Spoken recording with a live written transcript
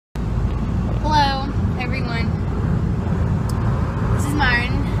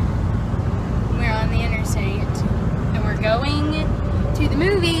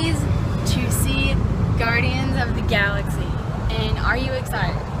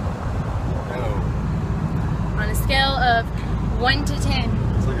of 1 to 10.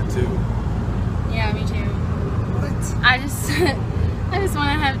 It's like a 2. Yeah, me too. What? I just want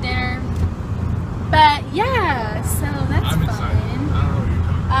to have dinner. But yeah, so that's I'm fun. excited. I don't know what you're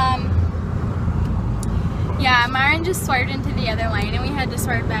talking about. Yeah, Myron just swerved into the other lane and we had to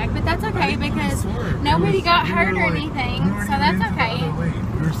swerve back, but that's okay because nobody got hurt or anything, so that's okay.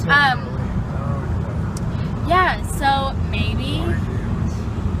 Yeah, so maybe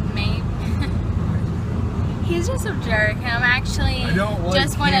he's just a jerk, and I'm actually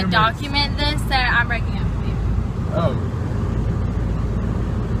just want to document this that I'm breaking up with you. Oh.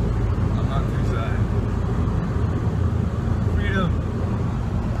 I'm not too sad. Freedom.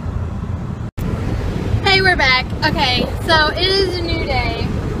 Hey, we're back. Okay, so it is a new day,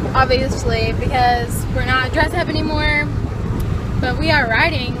 obviously, because we're not dressed up anymore, but we are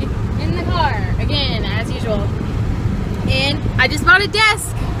riding in the car, again, as usual. And I just bought a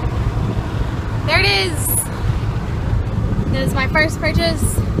desk. There it is. This is my first purchase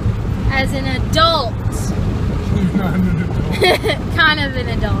as an adult. You're not an adult. Kind of an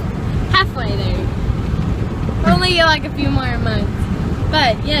adult. Halfway there. Only like a few more months.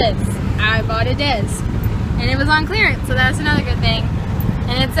 But yes, I bought a desk. And it was on clearance, so that's another good thing.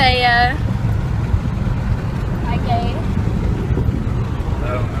 And it's a, like I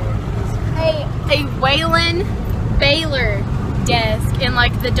don't know what it is. a Wayland Baylor desk in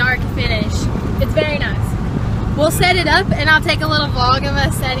like the dark finish. It's very nice. We'll set it up and I'll take a little vlog of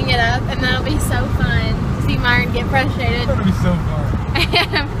us setting it up, and that'll be so fun to see Myron get frustrated. That'll be so fun.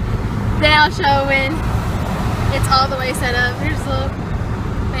 Then I'll show when it's all the way set up. Here's a little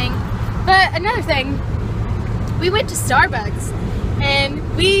thing. But another thing, we went to Starbucks and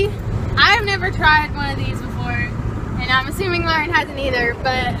I have never tried one of these before, and I'm assuming Myron hasn't either,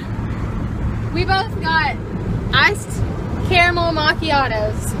 but we both got iced caramel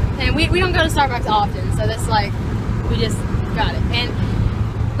macchiatos, and we don't go to Starbucks often, so this like, we just got it. And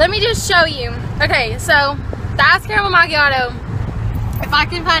let me just show you. Okay, so the iced caramel macchiato, if I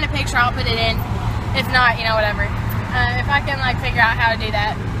can find a picture, I'll put it in. If not, you know, whatever. If I can like figure out how to do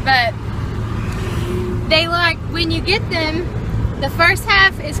that. But they like, when you get them, the first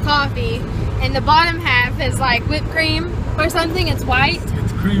half is coffee and the bottom half is like whipped cream or something. It's white.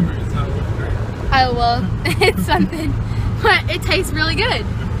 It's creamer, it's not whipped cream. Oh well, it's something, but it tastes really good.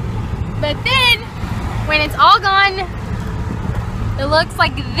 But then when it's all gone, it looks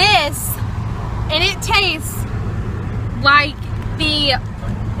like this, and it tastes like the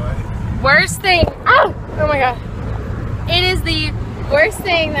worst thing. Oh my god. It is the worst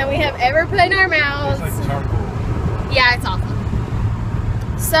thing that we have ever put in our mouths. It's like charcoal. Yeah, it's awful.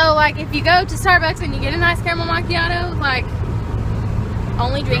 So like, if you go to Starbucks and you get a nice caramel macchiato, like,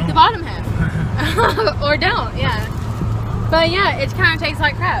 only drink the bottom half. Or don't, yeah. But yeah, it kind of tastes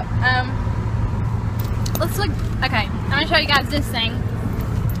like crap. Let's look. Okay, I'm gonna show you guys this thing.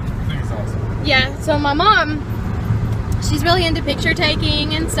 I think it's awesome. Yeah, so my mom, she's really into picture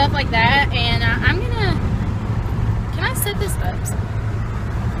taking and stuff like that, and I'm gonna, can I set this up?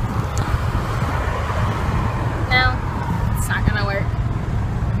 No, it's not gonna work.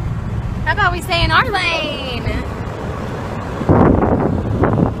 How about we stay in our lane?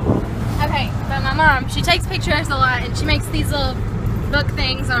 Okay, but my mom, she takes pictures a lot, and she makes these little book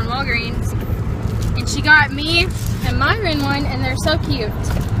things on Walgreens, and she got me and Myron one, and they're so cute.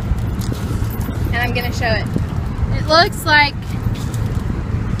 And I'm gonna show it. It looks like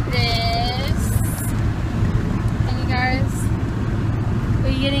this. And you guys, are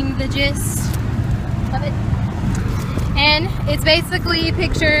you getting the gist of it? And it's basically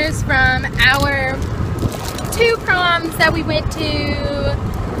pictures from our 2 proms that we went to.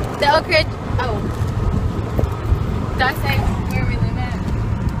 The Oak Ridge. Oh, did I say where we live at?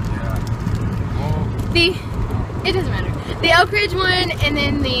 Yeah. Well, It doesn't matter. The Oak Ridge one, and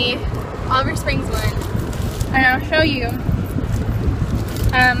then the Oliver Springs one. And I'll show you.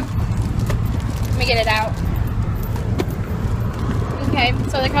 Let me get it out. Okay,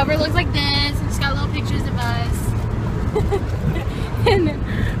 so the cover looks like this. It's got little pictures of us. And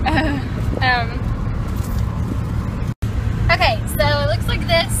okay, so it looks like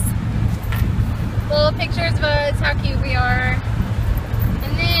this. Little pictures of us, how cute we are.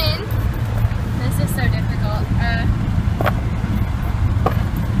 And then, this is so difficult.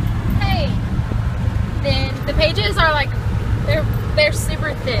 Hey, then the pages are like, they're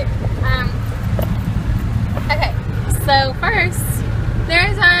super thick. Okay, so first,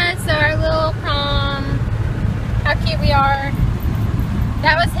 there's us, so our little prom. How cute we are.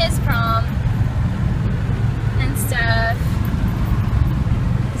 That was his prom and stuff.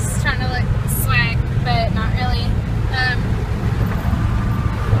 Just trying to look swag, but not really.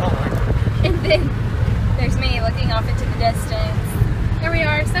 And then There's me looking off into the distance. Here we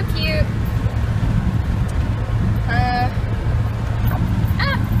are, so cute.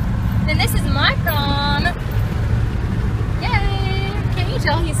 And this is my prom. Yay! Can't you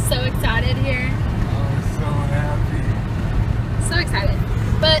tell he's so excited here? Oh, so happy. So excited.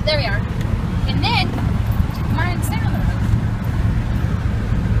 But there we are. And then, mine's down the road.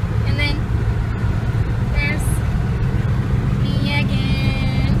 And then, there's me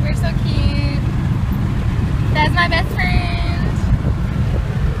again. We're so cute. That's my best friend.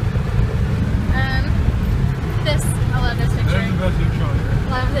 I love this picture. There's the best picture on here.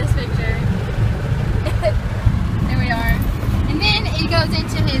 Love this picture. There we are. And then it goes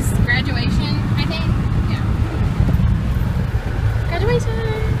into his graduation, I think. Yeah. Graduation.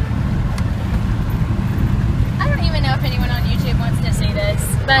 I don't even know if anyone on YouTube wants to see this,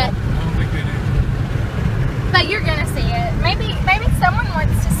 but I don't think they do. but you're gonna see it. Maybe someone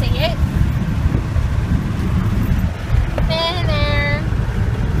wants to see it. And there.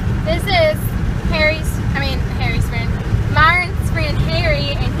 This is Harry's friend. Myron's friend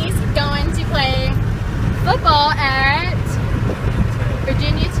Harry, and he's going to play football at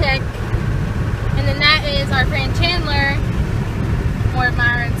Virginia Tech. And then that is our friend Chandler, or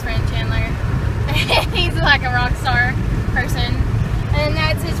Myron's friend Chandler. He's like a rock star person. And then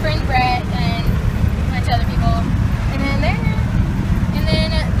that's his friend Brett and a bunch of other people. And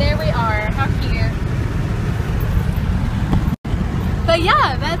then there we are. How cute. But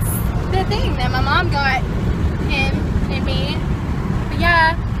yeah, that's the thing that my mom got him and me. But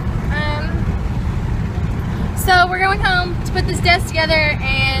yeah, so we're going home to put this desk together,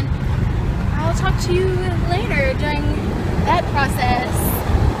 and I'll talk to you later during that process.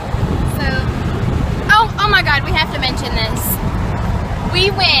 So, oh my God, we have to mention this.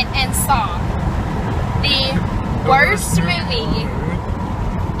 We went and saw the worst movie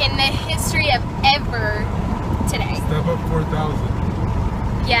in the history of ever today. Step Up 4,000.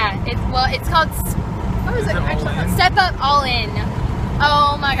 Yeah, it's called, what was it actually called? Step Up All In.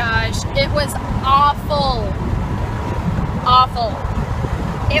 Oh my gosh, it was awful. Awful.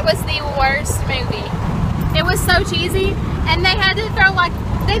 It was the worst movie. It was so cheesy, and they had to throw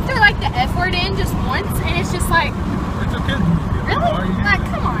the F word in just once, and it's just like, It's a kid's movie. really? Why are you Like,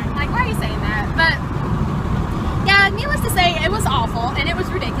 using come on. Like, why are you saying that? But, yeah, needless to say, it was awful, and it was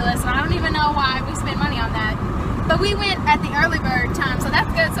ridiculous, and I don't even know why we spent money on that. But we went at the early bird time, so that's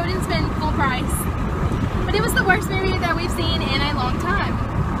good, so we didn't spend full price. But it was the worst movie that we've seen in a long time.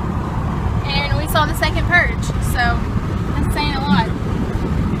 And we saw the second Purge, so that's saying a lot.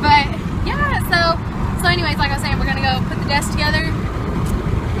 But, yeah, so anyways, like I was saying, we're going to go put the desk together,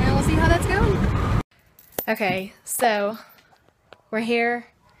 and we'll see how that's going. Okay, so we're here,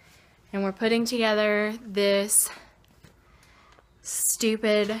 and we're putting together this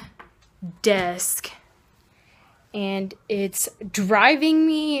stupid desk, and it's driving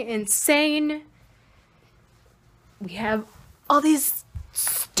me insane. We have all these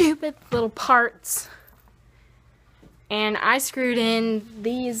stupid little parts, and I screwed in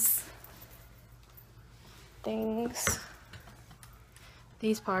these things,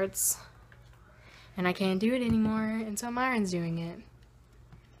 these parts, and I can't do it anymore, and so Myron's doing it.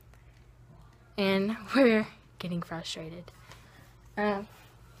 And we're getting frustrated. And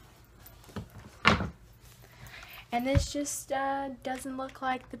this just doesn't look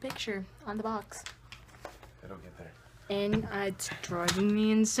like the picture on the box. It'll get there. And it's driving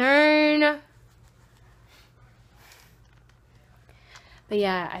me insane. But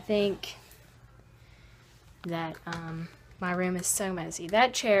yeah, I think that my room is so messy.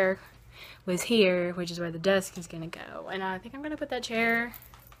 That chair was here, which is where the desk is gonna go. And I think I'm gonna put that chair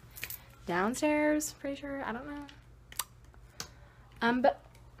downstairs, pretty sure. I don't know.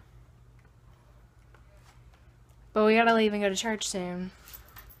 But we gotta leave and go to church soon.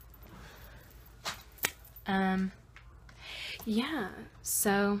 Yeah,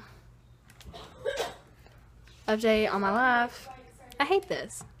 so update on my life. I hate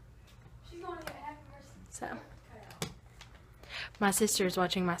this. So my sister is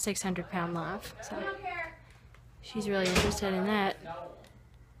watching my 600-pound life, so she's really interested in that.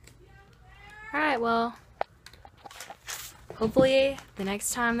 Alright, well, hopefully the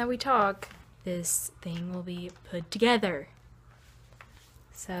next time that we talk, this thing will be put together.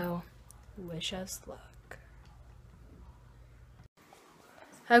 So, wish us luck.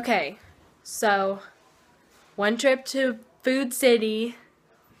 Okay, so one trip to Food City,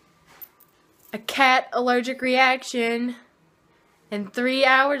 a cat allergic reaction, and 3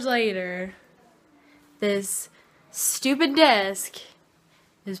 hours later, this stupid desk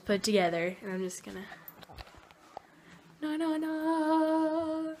is put together. And I'm just gonna...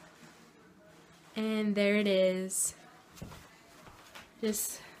 And And there it is.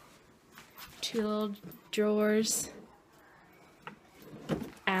 Just 2 little drawers.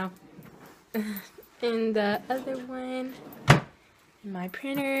 Ow. And the other one, my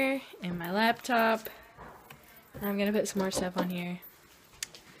printer and my laptop. I'm gonna put some more stuff on here.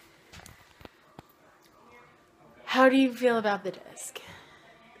 How do you feel about the desk?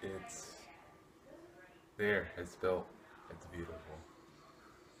 It's there. It's built. It's beautiful.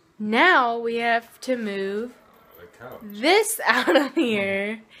 Now we have to move The couch. this out of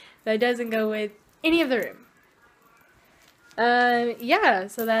here that doesn't go with any of the room. Yeah,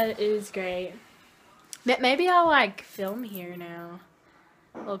 so that is great. Maybe I'll like film here now.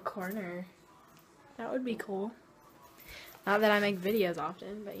 A little corner. That would be cool. Not that I make videos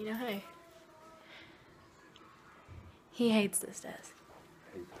often, but you know, hey. He hates this desk.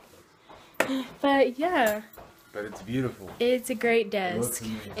 But yeah, But it's beautiful. it's a great It looks desk.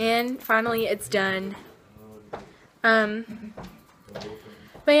 amazing. And finally it's done.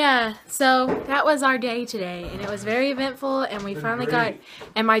 But yeah, so that was our day today, and it was very eventful, and we finally got,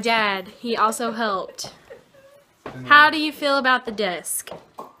 and my dad, he also helped. How do you feel about the desk?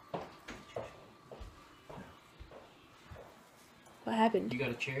 What happened? You got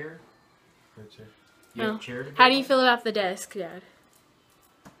a chair? Picture. You have Oh. a chair to How go do you on? feel about the desk, Dad?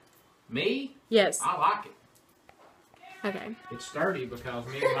 Me? Yes. I like it. Okay. It's sturdy because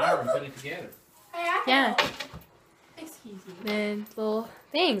me and Myron put it together. Yeah. Excuse me. Then little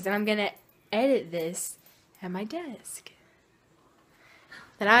things, and I'm gonna edit this at my desk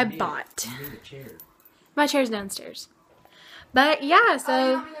that I You need- bought. You need a chair. My chair's downstairs. But yeah,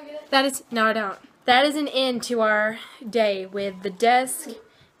 so that is no, I don't. That is an end to our day with the desk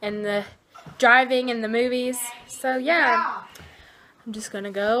and the driving and the movies. So yeah, I'm just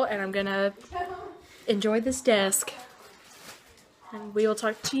gonna go and I'm gonna enjoy this desk. And we will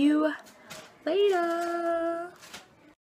talk to you later.